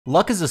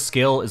Luck as a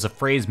skill is a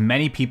phrase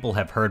many people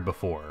have heard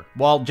before.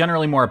 While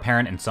generally more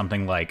apparent in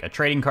something like a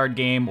trading card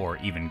game or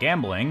even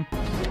gambling,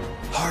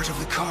 Heart of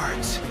the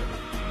cards,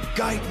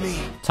 guide me.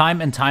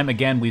 Time and time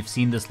again we've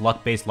seen this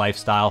luck-based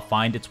lifestyle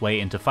find its way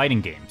into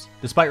fighting games.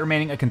 Despite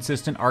remaining a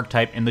consistent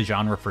archetype in the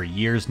genre for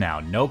years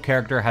now, no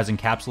character has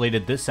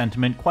encapsulated this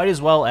sentiment quite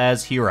as well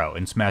as Hero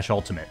in Smash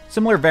Ultimate.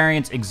 Similar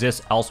variants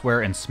exist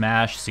elsewhere in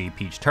Smash, see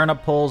Peach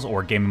Turnip Pulls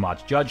or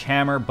GameMod's Judge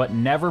Hammer, but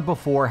never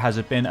before has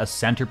it been a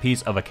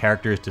centerpiece of a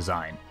character's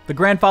design. The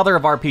grandfather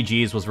of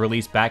RPGs was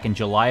released back in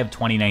July of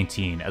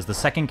 2019 as the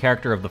second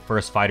character of the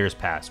first Fighter's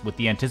Pass, with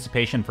the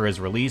anticipation for his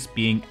release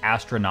being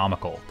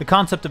astronomical. The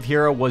concept of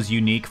Hero was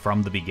unique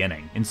from the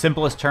beginning. In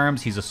simplest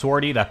terms, he's a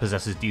swordy that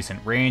possesses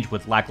decent range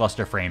with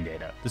lackluster frame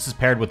data. This is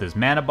paired with his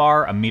mana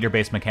bar, a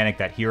meter-based mechanic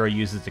that Hero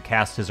uses to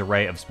cast his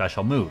array of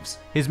special moves.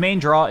 His main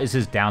draw is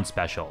his down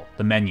special,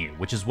 the menu,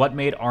 which is what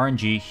made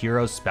RNG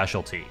Hero's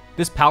specialty.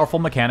 This powerful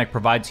mechanic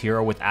provides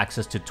Hero with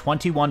access to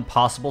 21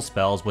 possible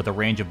spells with a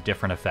range of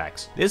different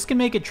effects. This can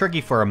make it tricky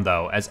for him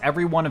though, as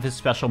every one of his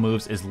special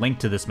moves is linked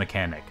to this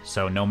mechanic,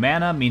 so no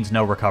mana means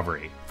no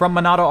recovery. From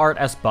Monado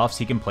Art-S buffs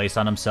he can place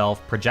on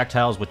himself,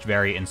 projectiles which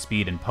vary in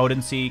speed and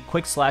potency,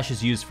 quick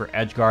slashes used for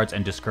edge guards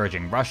and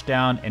discouraging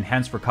rushdown,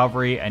 enhanced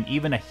recovery, and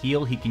even a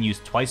heal he can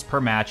use twice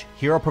per match,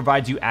 Hero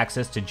provides you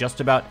access to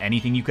just about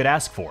anything you could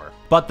ask for.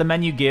 But the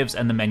menu gives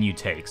and the menu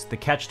takes. The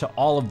catch to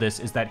all of this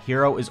is that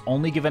Hero is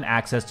only given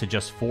access to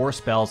just 4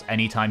 spells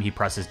anytime he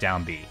presses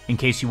down B. In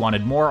case you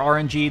wanted more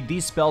RNG,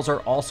 these spells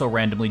are also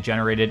randomly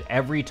generated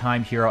every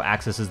time Hero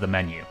accesses the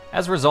menu.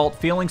 As a result,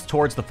 feelings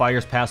towards the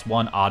Fighter's Pass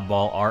 1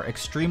 oddball are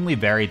extremely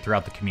varied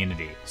throughout the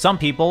community. Some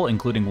people,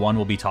 including one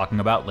we'll be talking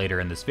about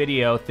later in this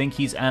video, think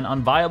he's an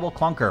unviable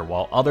clunker,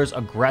 while others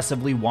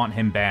aggressively want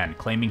him banned,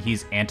 claiming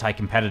he's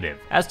anti-competitive.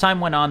 As time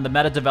went on, the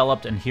meta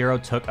developed and Hero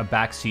took a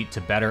backseat to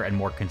better and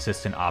more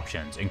consistent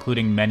options,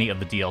 including many of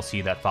the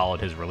DLC that followed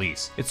his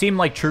release. It seemed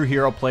like true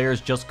Hero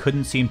players just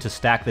couldn't seem to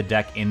stack the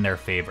deck in their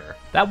favor.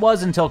 That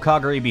was until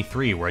Kagaribi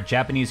 3, where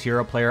Japanese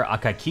Hero player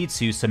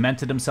Akakikusu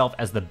cemented himself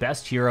as the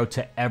best Hero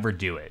to ever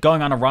do it,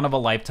 going on a run of a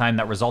lifetime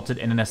that resulted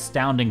in an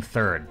astounding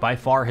third, by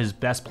far his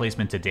best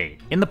placement to date.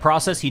 In the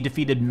process, he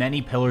defeated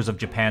many pillars of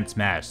Japan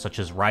Smash, such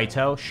as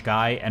Raito,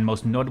 Sky, and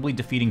most notably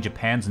defeating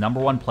Japan's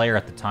 #1 player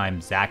at the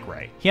time,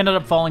 Zachary. He ended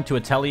up falling to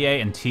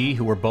Atelier and T,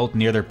 who were both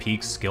near their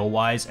peaks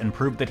skill-wise, and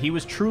proved that he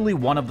was truly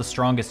one of the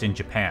strongest in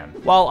Japan.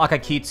 While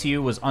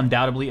Akakikusu was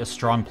undoubtedly a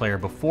strong player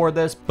before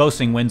this,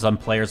 boasting wins on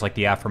players like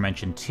the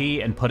aforementioned T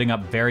and putting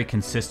up very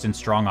consistent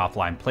strong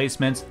offline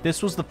placements,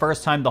 this was the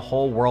first time the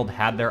whole world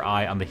had their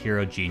eye on the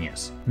Hero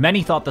genius.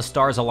 Many thought the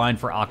stars aligned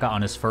for Aka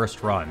on his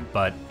first run,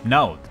 but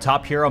no, the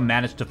top Hero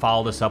managed to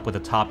follow this up with a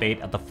top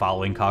 8 at the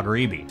following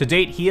Kagaribi. To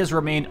date, he has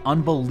remained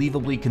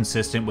unbelievably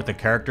consistent with a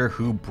character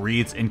who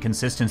breathes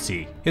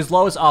inconsistency. His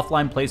lowest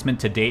offline placement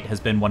to date has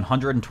been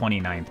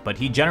 129th, but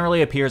he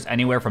generally appears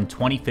anywhere from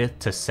 25th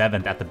to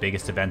 7th at the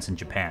biggest events in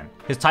Japan.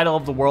 His title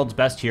of the world's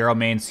best Hero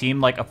main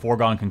seemed like a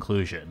foregone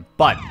conclusion,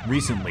 but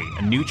recently,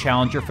 a new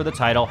challenger for the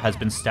title has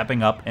been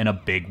stepping up in a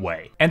big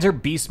way. Enter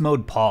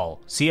BeastModePaul,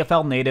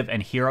 CFL native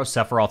and Hero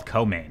Sephiroth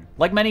co-main.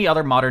 Like many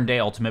other modern-day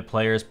Ultimate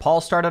players,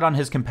 Paul started on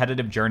his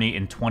competitive journey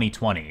in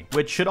 2020,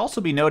 which should also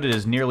be noted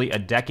as nearly a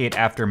decade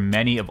after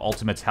many of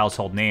Ultimate's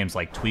household names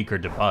like Tweak or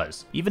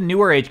DeBuzz. Even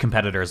newer age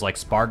competitors like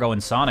Spargo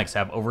and Sonics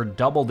have over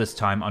double this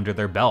time under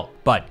their belt.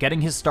 But getting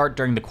his start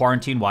during the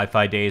quarantine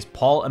Wi-Fi days,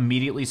 Paul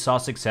immediately saw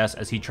success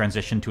as he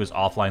transitioned to his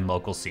offline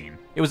local scene.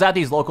 It was at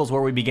these locals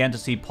where we began to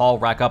see Paul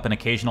rack up an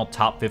occasional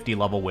top 50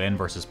 level win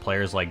versus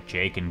players like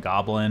Jake and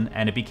Goblin,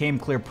 and it became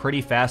clear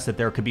pretty fast that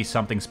there could be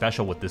something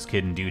special with this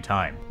kid in due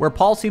time. Where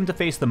Paul seemed to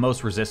face the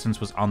most resistance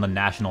was on the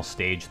national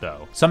stage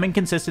though. Some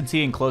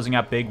inconsistency in closing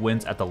out big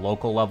wins at the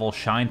local level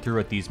shined through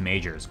at these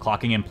majors,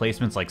 clocking in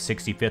placements like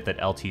 65th at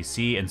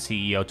LTC and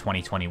CEO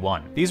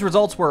 2021. These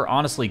results were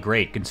honestly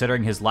great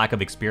considering his lack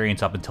of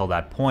experience up until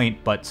that point,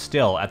 but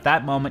still, at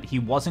that moment he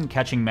wasn't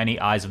catching many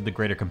eyes of the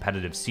greater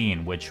competitive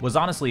scene, which was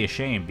honestly a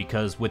shame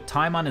because with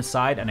time on his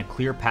side and a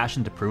clear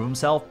passion to prove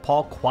himself,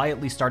 Paul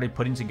quietly started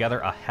putting together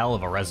a hell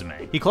of a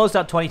resume. He closed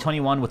out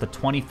 2021 with a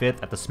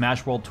 25th at the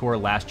Smash World Tour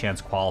Last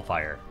Chance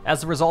qualifier.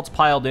 As the results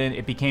piled in,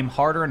 it became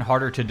harder and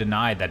harder to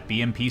deny that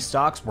BMP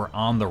stocks were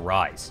on the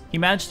rise. He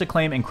managed to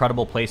claim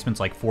incredible placements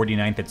like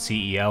 49th at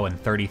CEO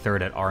and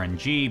 33rd at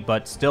RNG,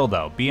 but still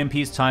though,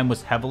 BMP's time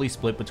was heavily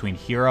split between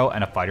Hero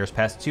and a Fighter's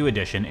Pass 2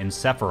 edition in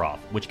Sephiroth,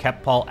 which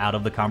kept Paul out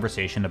of the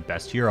conversation of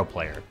best Hero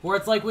player. Where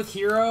it's like with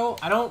Hero,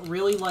 I don't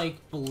really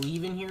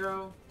believe in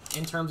Hero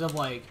in terms of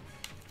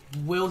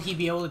will he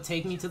be able to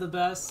take me to the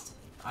best?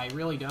 I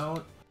really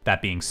don't.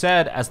 That being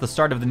said, as the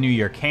start of the new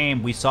year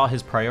came, we saw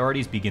his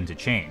priorities begin to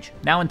change.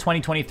 Now in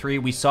 2023,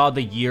 we saw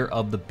the year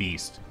of the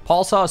Beast.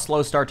 Paul saw a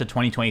slow start to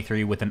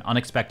 2023 with an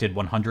unexpected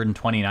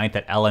 129th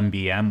at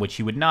LMBM, which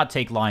he would not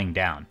take lying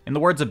down. In the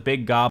words of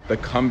Big Gob, the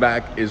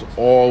comeback is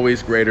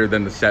always greater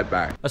than the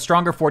setback. A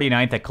stronger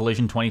 49th at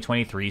Collision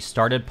 2023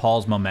 started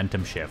Paul's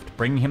momentum shift,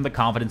 bringing him the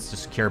confidence to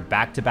secure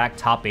back-to-back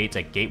top 8s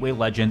at Gateway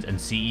Legends and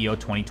CEO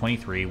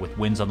 2023 with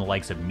wins on the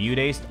likes of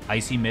Mutaste,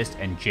 Icy Mist,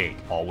 and Jake,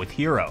 all with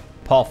Hero.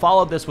 Paul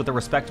followed this with a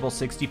respectable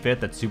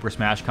 65th at Super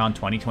Smash Con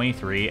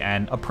 2023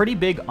 and a pretty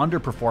big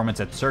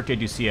underperformance at Circuit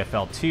du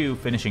CFL 2,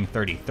 finishing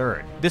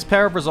 33rd. This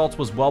pair of results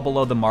was well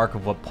below the mark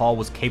of what Paul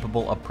was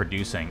capable of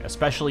producing,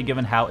 especially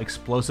given how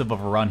explosive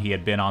of a run he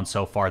had been on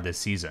so far this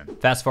season.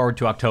 Fast forward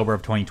to October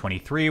of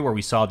 2023, where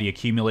we saw the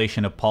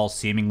accumulation of Paul's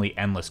seemingly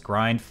endless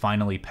grind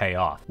finally pay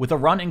off. With a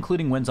run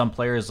including wins on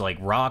players like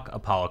Rock,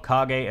 Apollo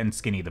Kage, and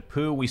Skinny the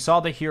Pooh, we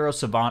saw the Hero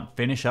Savant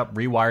finish up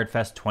Rewired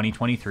Fest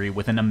 2023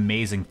 with an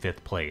amazing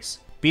 5th place.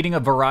 Beating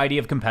a variety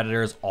of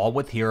competitors, all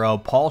with Hero,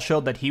 Paul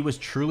showed that he was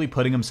truly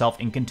putting himself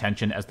in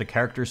contention as the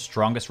character's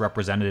strongest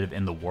representative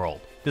in the world.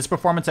 This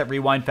performance at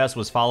Rewind Fest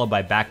was followed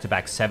by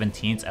back-to-back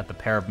 17ths at the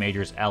pair of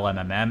majors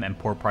LMMM and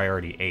Port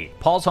Priority 8.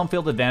 Paul's home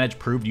field advantage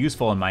proved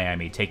useful in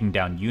Miami, taking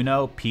down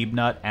Yuno,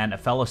 Peabnut, and a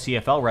fellow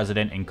CFL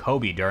resident in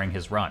Kobe during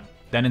his run.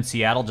 Then in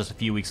Seattle just a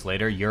few weeks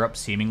later, Europe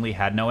seemingly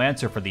had no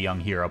answer for the young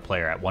Hero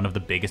player at one of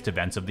the biggest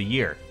events of the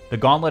year. The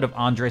gauntlet of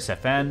Andre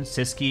Sefen,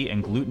 Siski,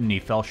 and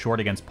Glutony fell short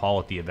against Paul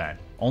at the event,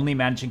 only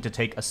managing to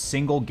take a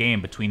single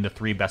game between the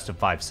 3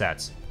 best-of-5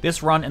 sets.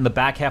 This run in the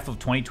back half of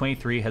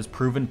 2023 has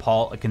proven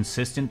Paul a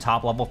consistent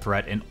top-level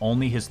threat in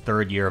only his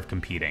 3rd year of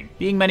competing.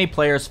 Being many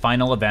players'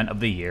 final event of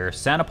the year,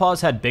 Santa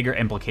Paws had bigger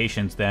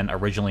implications than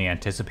originally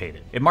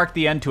anticipated. It marked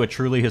the end to a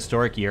truly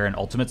historic year in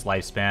Ultimate's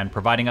lifespan,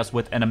 providing us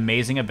with an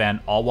amazing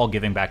event, all while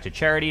giving back to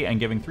charity and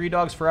giving 3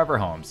 Dogs Forever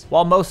homes.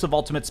 While most of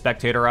Ultimate's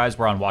spectator eyes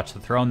were on Watch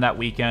the Throne that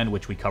weekend,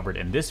 which we covered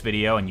in this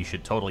video, and you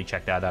should totally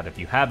check that out if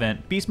you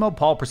haven't,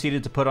 BeastModePaul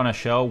proceeded to put on a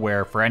show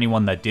where, for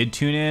anyone that did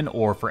tune in,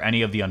 or for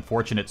any of the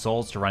unfortunate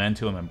souls to run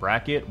into him in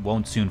bracket,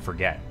 won't soon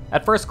forget.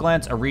 At first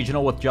glance, a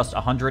regional with just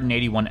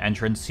 181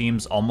 entrants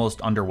seems almost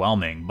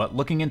underwhelming, but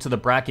looking into the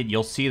bracket,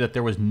 you'll see that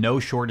there was no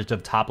shortage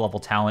of top-level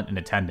talent in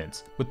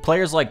attendance. With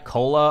players like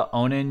Kola,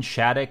 Onin,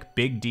 Shadic,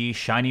 Big D,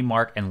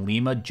 ShinyMark, and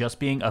Lima just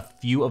being a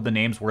few of the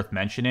names worth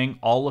mentioning,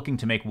 all looking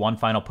to make one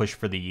final push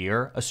for the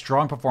year, a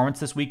strong performance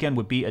this weekend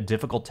would be a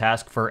difficult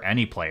task for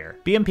any player.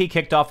 BMP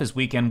kicked off his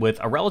weekend with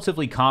a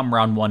relatively calm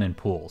round 1 in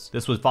pools.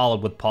 This was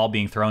followed with Paul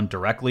being thrown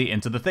directly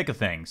into the thick of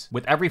things,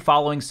 with every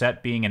following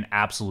set being an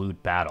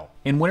absolute battle.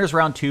 In Winners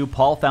Round 2,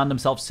 Paul found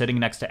himself sitting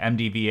next to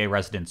MDVA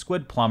resident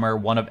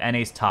SquidPlumber, one of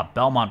NA's top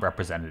Belmont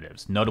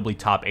representatives, notably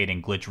top 8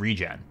 in Glitch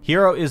Regen.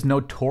 Hero is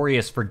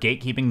notorious for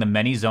gatekeeping the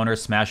many zoners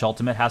Smash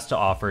Ultimate has to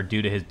offer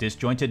due to his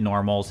disjointed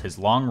normals, his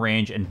long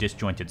range, and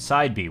disjointed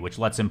side B, which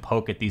lets him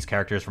poke at these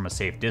characters from a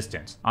safe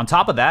distance. On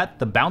top of that,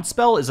 the bounce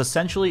spell is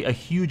essentially a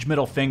huge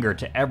middle finger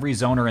to every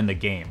zoner in the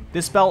game.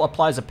 This spell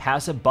applies a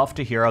passive buff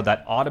to Hero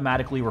that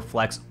automatically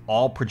reflects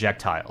all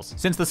projectiles.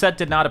 Since the set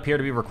did not appear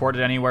to be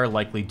recorded anywhere,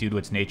 likely due to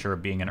its nature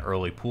of being an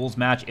early pools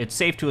match, it's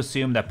safe to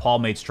assume that Paul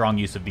made strong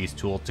use of these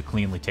tools to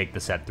cleanly take the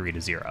set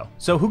 3-0.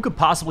 So who could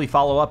possibly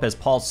follow up as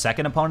Paul's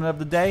second opponent of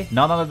the day?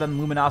 None other than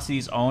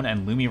Luminosity's own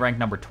and Lumi rank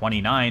number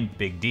 29,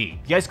 Big D.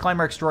 The Ice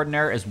Climber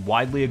Extraordinaire is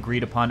widely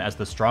agreed upon as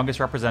the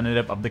strongest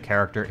representative of the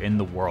character in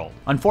the world.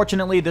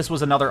 Unfortunately, this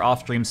was another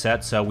off-stream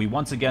set, so we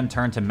once again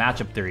turned to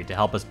matchup theory to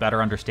help us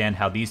better understand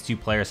how these two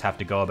players have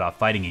to go about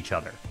fighting each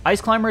other.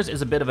 Ice Climbers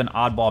is a bit of an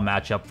oddball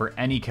matchup for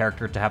any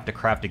character to have to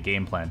craft a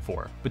game plan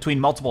for. Between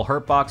multiple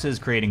hurt boxes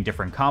creating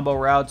different combo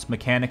routes,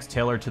 mechanics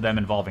tailored to them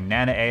involving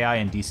Nana AI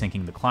and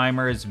desyncing the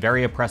climbers,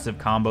 very oppressive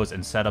combos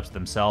and setups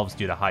themselves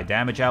due to high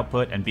damage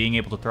output, and being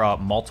able to throw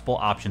out multiple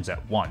options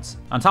at once.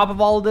 On top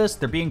of all of this,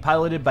 they're being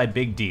piloted by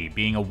Big D,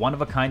 being a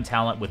one-of-a-kind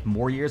talent with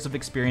more years of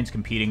experience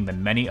competing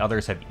than many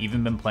others have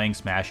even been playing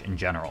Smash in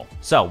general.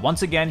 So,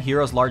 once again,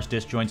 Hero's large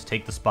disjoints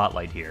take the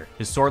spotlight here.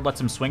 His sword lets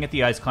him swing at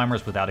the ice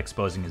climbers without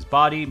exposing his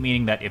body,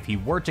 meaning that if he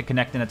were to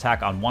connect an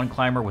attack on one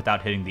climber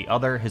without hitting the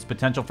other, his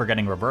potential for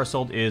getting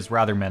reversaled is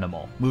rather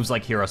minimal. Moves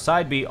like Hero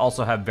Side B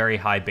also have very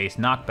high base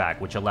knockback,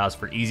 which allows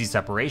for easy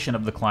separation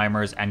of the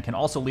climbers and can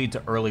also lead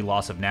to early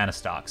loss of Nana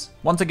stocks.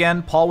 Once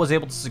again, Paul was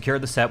able to secure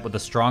the set with a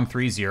strong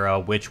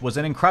 3-0, which was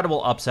an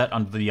incredible upset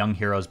under the young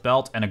Hero's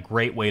belt and a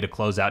great way to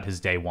close out his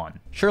day 1.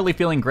 Surely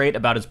feeling great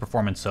about his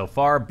performance so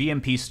far,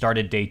 BMP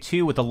started day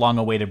 2 with a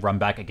long-awaited run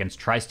back against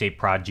Tri-State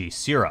prodigy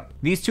Syrup.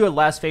 These two had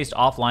last faced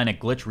offline at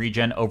Glitch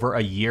Regen over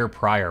a year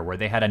prior, where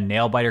they had a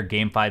nail-biter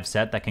Game 5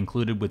 set that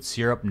concluded with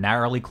Syrup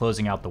narrowly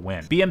closing out the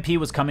win. BMP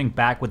was coming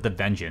back with the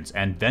vengeance,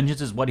 and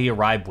vengeance is what he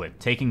arrived with,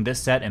 taking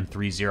this set in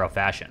 3-0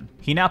 fashion.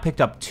 He now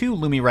picked up 2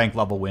 Lumi rank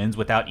level wins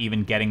without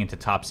even getting into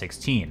top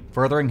 16,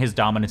 furthering his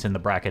dominance in the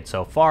bracket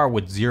so far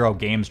with 0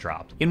 games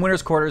dropped. In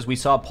winners quarters, we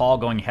saw Paul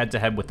going head to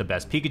head with the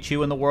best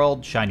Pikachu in the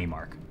world,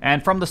 ShinyMark.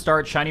 And from the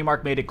start,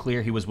 ShinyMark made it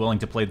clear he was willing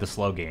to play the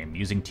slow game,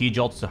 using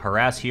T-jolts to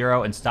harass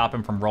Hero and stop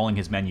him from rolling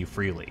his menu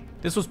freely.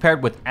 This was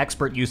paired with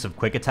expert use of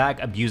Quick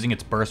Attack, abusing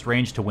its burst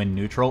range to win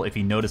neutral if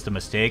he noticed a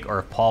mistake or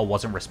if Paul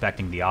wasn't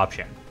respecting the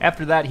option.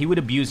 After that, he would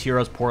abuse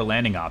Hero's poor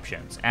landing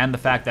options, and the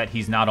fact that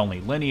he's not only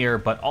linear,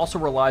 but also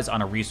relies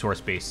on a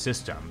resource-based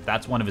system.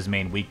 That's one of his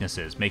main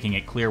weaknesses, making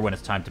it clear when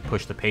it's time to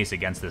push the pace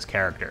against this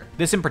character.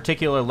 This in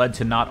particular led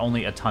to not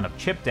only a ton of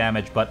chip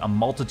damage, but a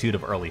multitude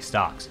of early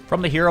stocks.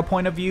 From the Hero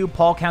point of view,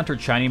 Paul countered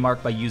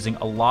ShinyMark by using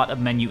a lot of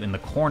menu in the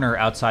corner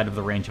outside of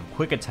the range of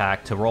Quick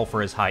Attack to roll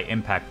for his high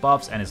impact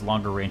buffs and his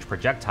longer range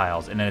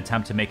projectiles in an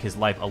attempt to make his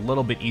life a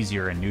little bit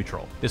easier in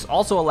neutral. This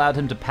also allowed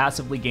him to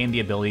passively gain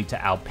the ability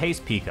to outpace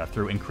Pika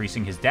through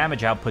increasing his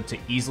damage output to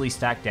easily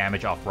stack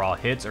damage off raw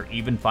hits or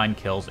even find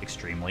kills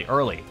extremely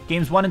early.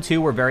 Games 1 and 2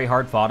 were very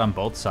hard fought on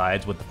both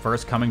sides, with the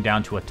first coming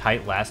down to a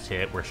tight last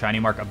hit where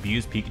ShinyMark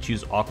abused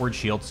Pikachu's awkward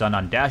shield stun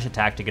on dash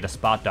attack to get a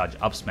spot dodge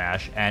up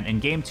smash, and in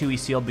game 2 he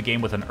sealed the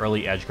game with an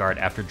early edgeguard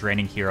after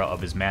draining Hero of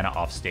his mana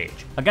off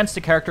stage. Against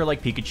a character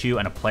like Pikachu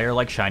and a player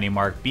like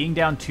ShinyMark, being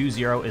down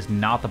 2-0 is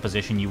not the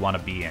position you want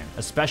to be in,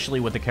 especially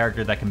with a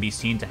character that can be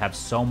seen to have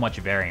so much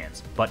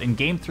variance. But in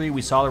game 3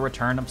 we saw the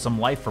return of some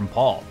life from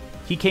Paul.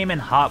 He came in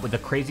hot with a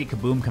crazy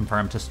kaboom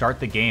confirm to start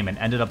the game and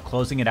ended up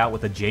closing it out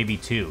with a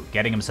JV2,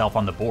 getting himself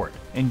on the board.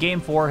 In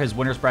game 4, his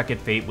winner's bracket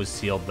fate was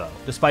sealed though.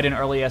 Despite an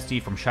early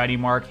SD from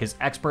ShinyMark, his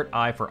expert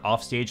eye for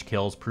offstage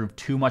kills proved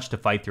too much to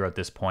fight through at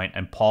this point,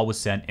 and Paul was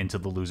sent into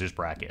the loser's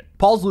bracket.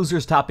 Paul's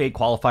loser's top 8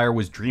 qualifier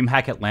was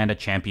DreamHack Atlanta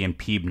champion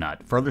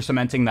Peabnut, further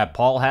cementing that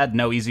Paul had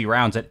no easy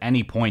rounds at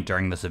any point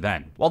during this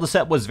event. While the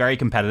set was very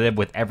competitive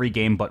with every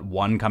game but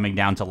one coming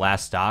down to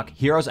last stock,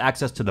 Hero's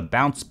access to the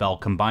bounce spell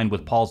combined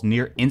with Paul's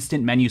near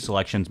instant menu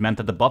selections meant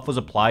that the buff was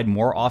applied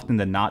more often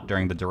than not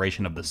during the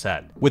duration of the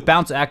set. With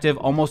bounce active,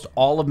 almost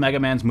all of Mega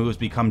Man's moves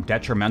become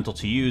detrimental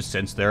to use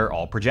since they're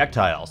all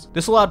projectiles.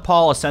 This allowed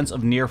Paul a sense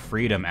of near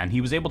freedom, and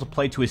he was able to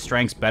play to his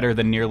strengths better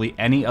than nearly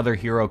any other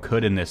hero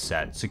could in this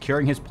set,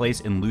 securing his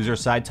place in loser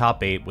side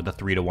top 8 with a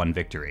 3-1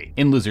 victory.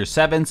 In loser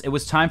 7s, it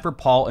was time for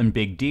Paul and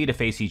Big D to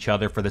face each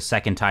other for the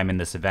second time in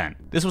this event.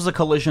 This was a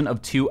collision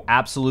of two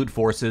absolute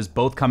forces,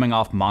 both coming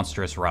off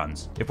monstrous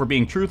runs. If we're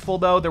being truthful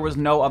though, there was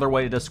no other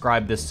way to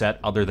describe this set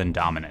other than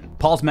dominant.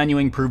 Paul's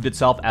menuing proved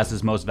itself as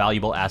his most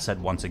valuable asset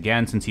once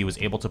again, since he was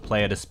able to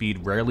play at a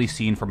speed rarely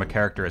seen from a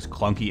character as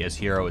clunky as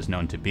Hero is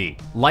known to be.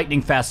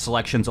 Lightning fast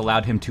selections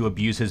allowed him to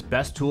abuse his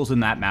best tools in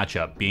that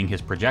matchup, being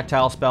his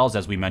projectile spells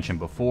as we mentioned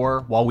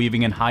before, while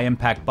weaving in high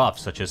impact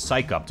buffs such as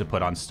Psych Up to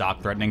put on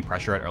stock threatening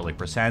pressure at early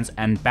percents,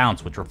 and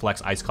Bounce, which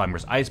reflects Ice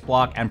Climber's ice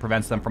block and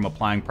prevents them from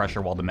applying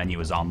pressure while the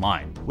menu is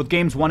online. With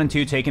games 1 and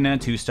 2 taken in a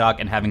 2-stock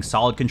and having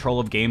solid control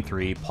of game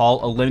 3,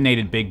 Paul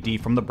eliminated Big D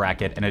from the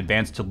bracket and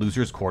advanced to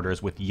loser's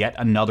quarters with yet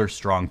another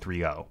strong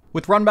 3-0.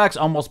 With runbacks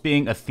almost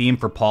being a theme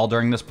for Paul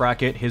during this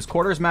bracket, his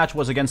quarters match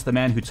was against the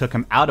man who took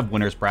him out of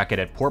winner's bracket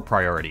at port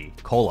priority,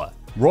 Kola.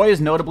 Roy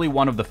is notably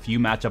one of the few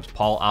matchups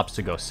Paul opts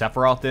to go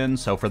Sephiroth in,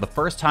 so for the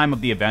first time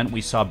of the event we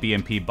saw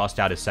BMP bust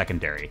out his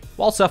secondary.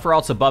 While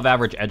Sephiroth's above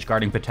average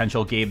edgeguarding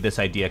potential gave this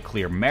idea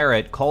clear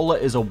merit, Kola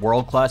is a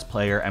world-class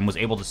player and was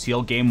able to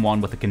seal game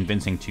 1 with a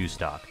convincing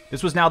 2-stock.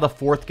 This was now the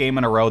 4th game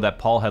in a row that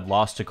Paul had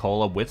lost to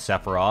Kola with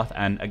Sephiroth,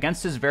 and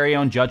against his very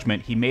own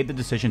judgment, he made the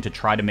decision to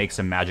try to make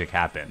some magic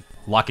happen,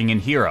 locking in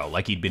Hero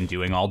like he'd been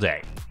doing all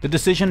day. The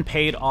decision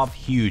paid off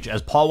huge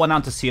as Paul went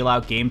on to seal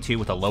out game 2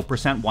 with a low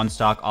percent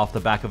 1-stock off the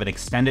back of an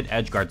extended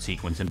edgeguard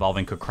sequence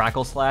involving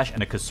Crackle Slash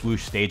and a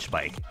Kaswoosh stage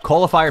spike.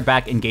 Kola fired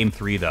back in game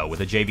 3 though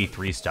with a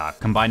JV3 stock,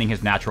 combining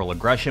his natural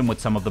aggression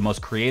with some of the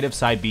most creative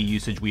side B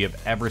usage we have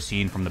ever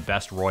seen from the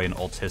best Roy in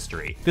ult's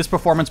history. This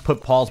performance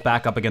put Paul's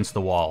back up against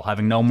the wall,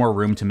 having no more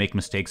room to make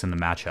mistakes in the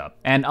matchup.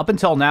 And up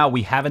until now,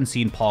 we haven't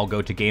seen Paul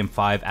go to game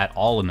 5 at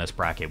all in this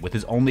bracket, with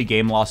his only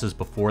game losses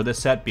before this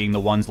set being the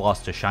ones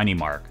lost to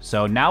ShinyMark.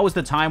 So now is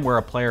the time where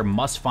a player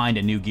must find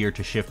a new gear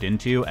to shift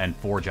into and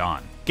forge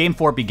on. Game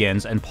 4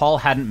 begins, and Paul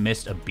hadn't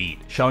missed a beat,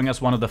 showing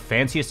us one of the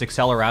fanciest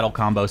Acceleraddle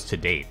combos to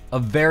date. A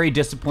very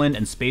disciplined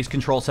and space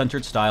control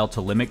centered style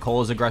to limit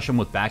Kola's aggression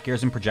with back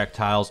airs and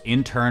projectiles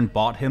in turn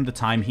bought him the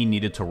time he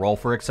needed to roll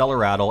for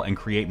Acceleraddle and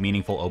create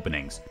meaningful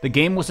openings. The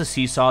game was a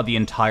seesaw the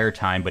entire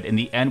time, but in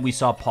the end we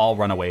saw Paul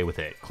run away with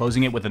it,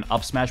 closing it with an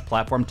up smash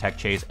platform tech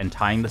chase and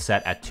tying the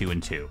set at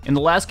 2-2. In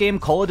the last game,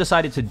 Kola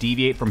decided to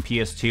deviate from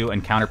PS2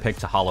 and counterpick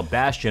to Hollow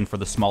Bastion for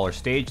the smaller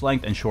stage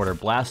length and shorter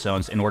blast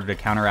zones in order to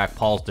counteract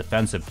Paul's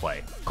defensive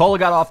play. Kola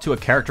got off to a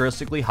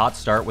characteristically hot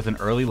start with an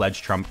early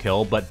ledge trump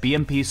kill, but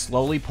BMP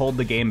slowly pulled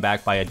the game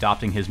back by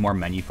adopting his more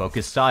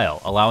menu-focused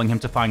style, allowing him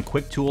to find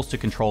quick tools to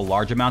control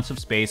large amounts of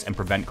space and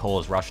prevent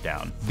Kola's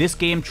rushdown. This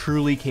game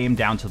truly came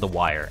down to the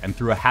wire, and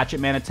through a Hatchet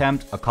Man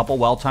attempt, a couple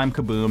well-timed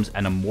kabooms,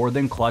 and a more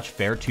than clutch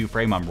fair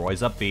 2-frame on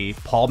Roy's up B,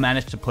 Paul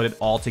managed to put it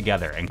all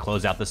together and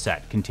close out the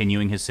set,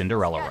 continuing his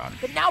Cinderella run.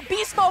 But now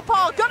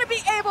BeastModePaul gonna be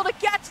able to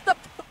get the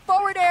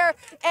forward air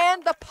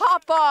and the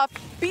pop-off.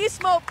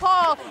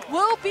 BeastModePaul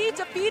will be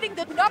defeating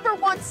the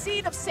 #1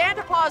 seed of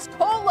Paws,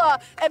 Kola,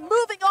 and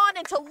moving on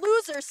into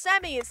loser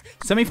semis.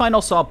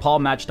 Semifinals saw Paul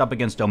matched up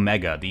against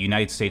Omega, the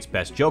United States'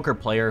 best Joker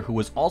player, who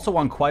was also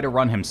on quite a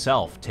run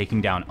himself,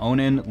 taking down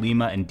Onin,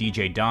 Lima, and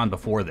DJ Don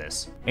before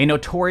this. A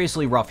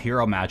notoriously rough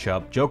hero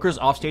matchup, Joker's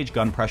offstage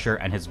gun pressure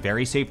and his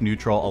very safe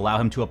neutral allow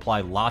him to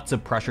apply lots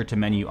of pressure to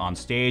menu on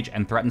stage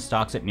and threaten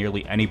stocks at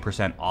nearly any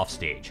 %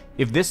 offstage.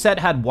 If this set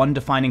had one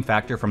defining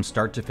factor from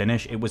start to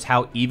finish, it was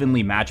how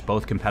evenly matched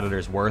both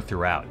competitors were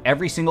throughout.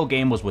 Every single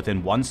game was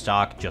within one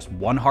stock, just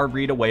one hard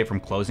read away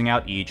from closing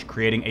out each,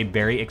 creating a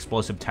very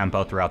explosive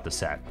tempo throughout the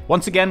set.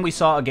 Once again, we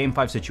saw a Game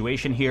 5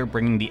 situation here,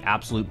 bringing the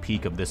absolute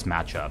peak of this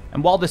matchup.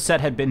 And while this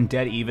set had been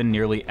dead even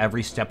nearly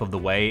every step of the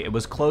way, it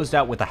was closed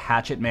out with a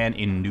Hatchet Man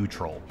in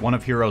neutral, one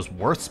of Hero's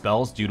worst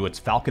spells due to its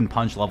Falcon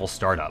Punch level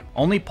startup.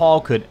 Only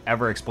Paul could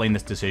ever explain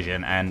this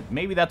decision, and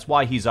maybe that's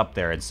why he's up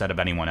there instead of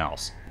anyone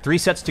else. 3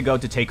 sets to go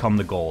to take home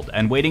the gold,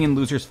 and waiting in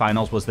losers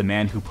finals was the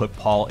man who put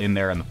Paul in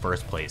there in the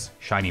first place,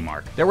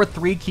 ShinyMark. There were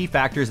 3 key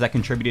factors that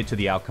contributed to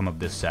the outcome of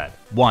this set.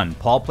 1.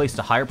 Paul placed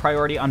a higher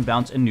priority on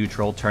bounce and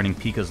neutral, turning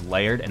Pika's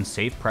layered and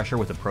safe pressure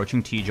with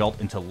approaching T-Jolt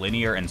into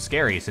linear and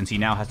scary since he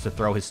now has to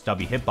throw his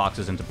stubby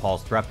hitboxes into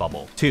Paul's threat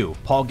bubble. 2.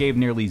 Paul gave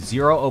nearly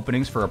 0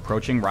 openings for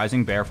approaching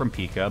Rising Bear from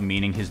Pika,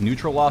 meaning his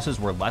neutral losses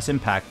were less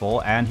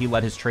impactful and he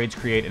let his trades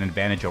create an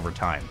advantage over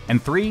time.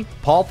 And 3.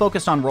 Paul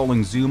focused on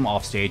rolling Zoom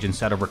off stage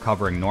instead of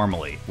recovering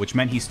normally, which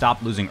meant he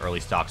stopped losing early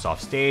stocks off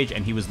stage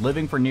and he was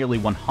living for nearly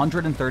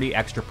 130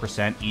 extra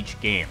 % each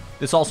game.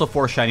 This also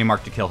forced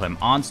ShinyMark to kill him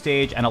on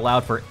stage and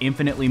allowed for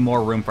infinitely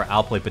more room for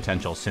outplay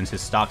potential since his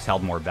stocks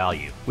held more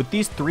value. With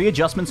these 3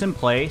 adjustments in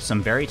play,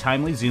 some very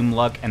timely Zoom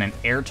luck, and an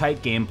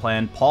airtight game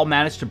plan, Paul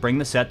managed to bring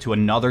the set to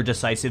another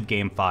decisive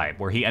Game 5,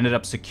 where he ended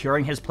up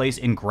securing his place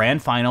in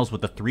Grand Finals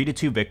with a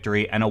 3-2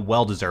 victory and a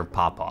well-deserved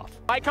pop-off.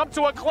 Might come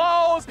to a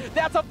close,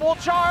 that's a full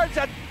charge,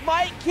 that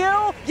might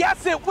kill,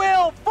 yes it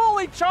will,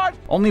 fully charged.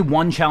 Only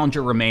one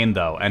challenger remained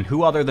though, and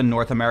who other than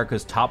North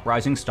America's top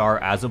rising star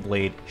as of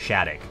late,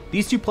 Shadic.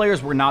 These 2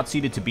 players were not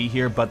seeded to be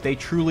here, but they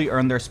truly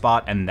earned their spot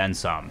and then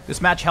some.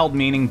 This match held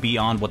meaning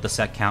beyond what the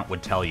set count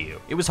would tell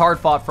you. It was hard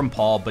fought from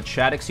Paul, but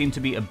Shadic seemed to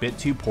be a bit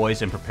too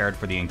poised and prepared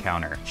for the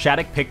encounter.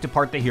 Shadic picked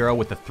apart the hero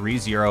with a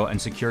 3-0 and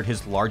secured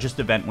his largest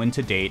event win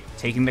to date,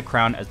 taking the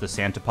crown as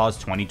the Paws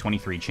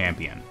 2023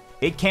 champion.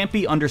 It can't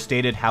be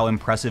understated how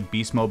impressive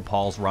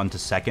BeastModePaul's run to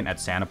second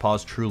at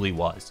Paws truly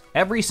was.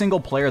 Every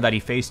single player that he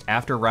faced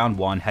after round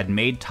 1 had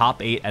made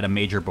top 8 at a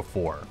major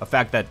before, a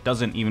fact that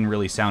doesn't even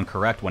really sound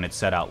correct when it's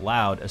said out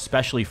loud,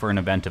 especially for an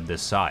event of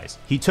this size.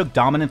 He took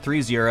dominant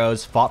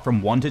 3-0s, fought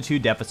from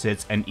 1-2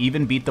 deficits, and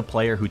even beat the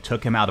player who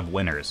took him out of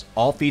winners,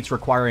 all feats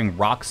requiring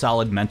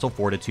rock-solid mental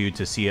fortitude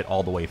to see it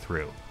all the way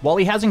through. While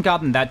he hasn't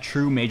gotten that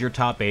true major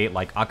top 8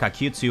 like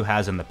Akakikusu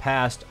has in the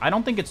past, I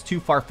don't think it's too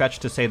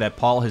far-fetched to say that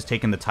Paul has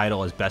taken the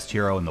title as best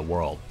hero in the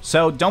world.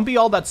 So don't be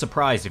all that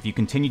surprised if you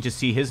continue to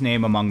see his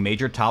name among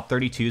major top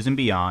 32s and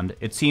beyond.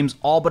 It seems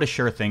all but a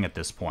sure thing at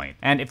this point.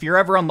 And if you're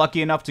ever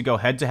unlucky enough to go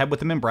head-to-head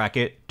with him in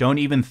bracket, don't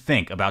even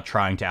think about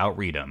trying to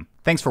outread him.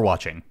 Thanks for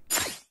watching.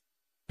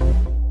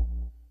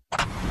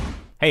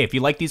 Hey, if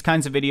you like these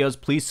kinds of videos,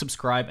 please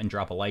subscribe and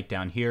drop a like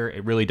down here.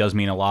 It really does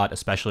mean a lot,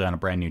 especially on a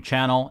brand new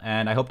channel,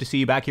 and I hope to see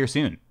you back here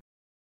soon.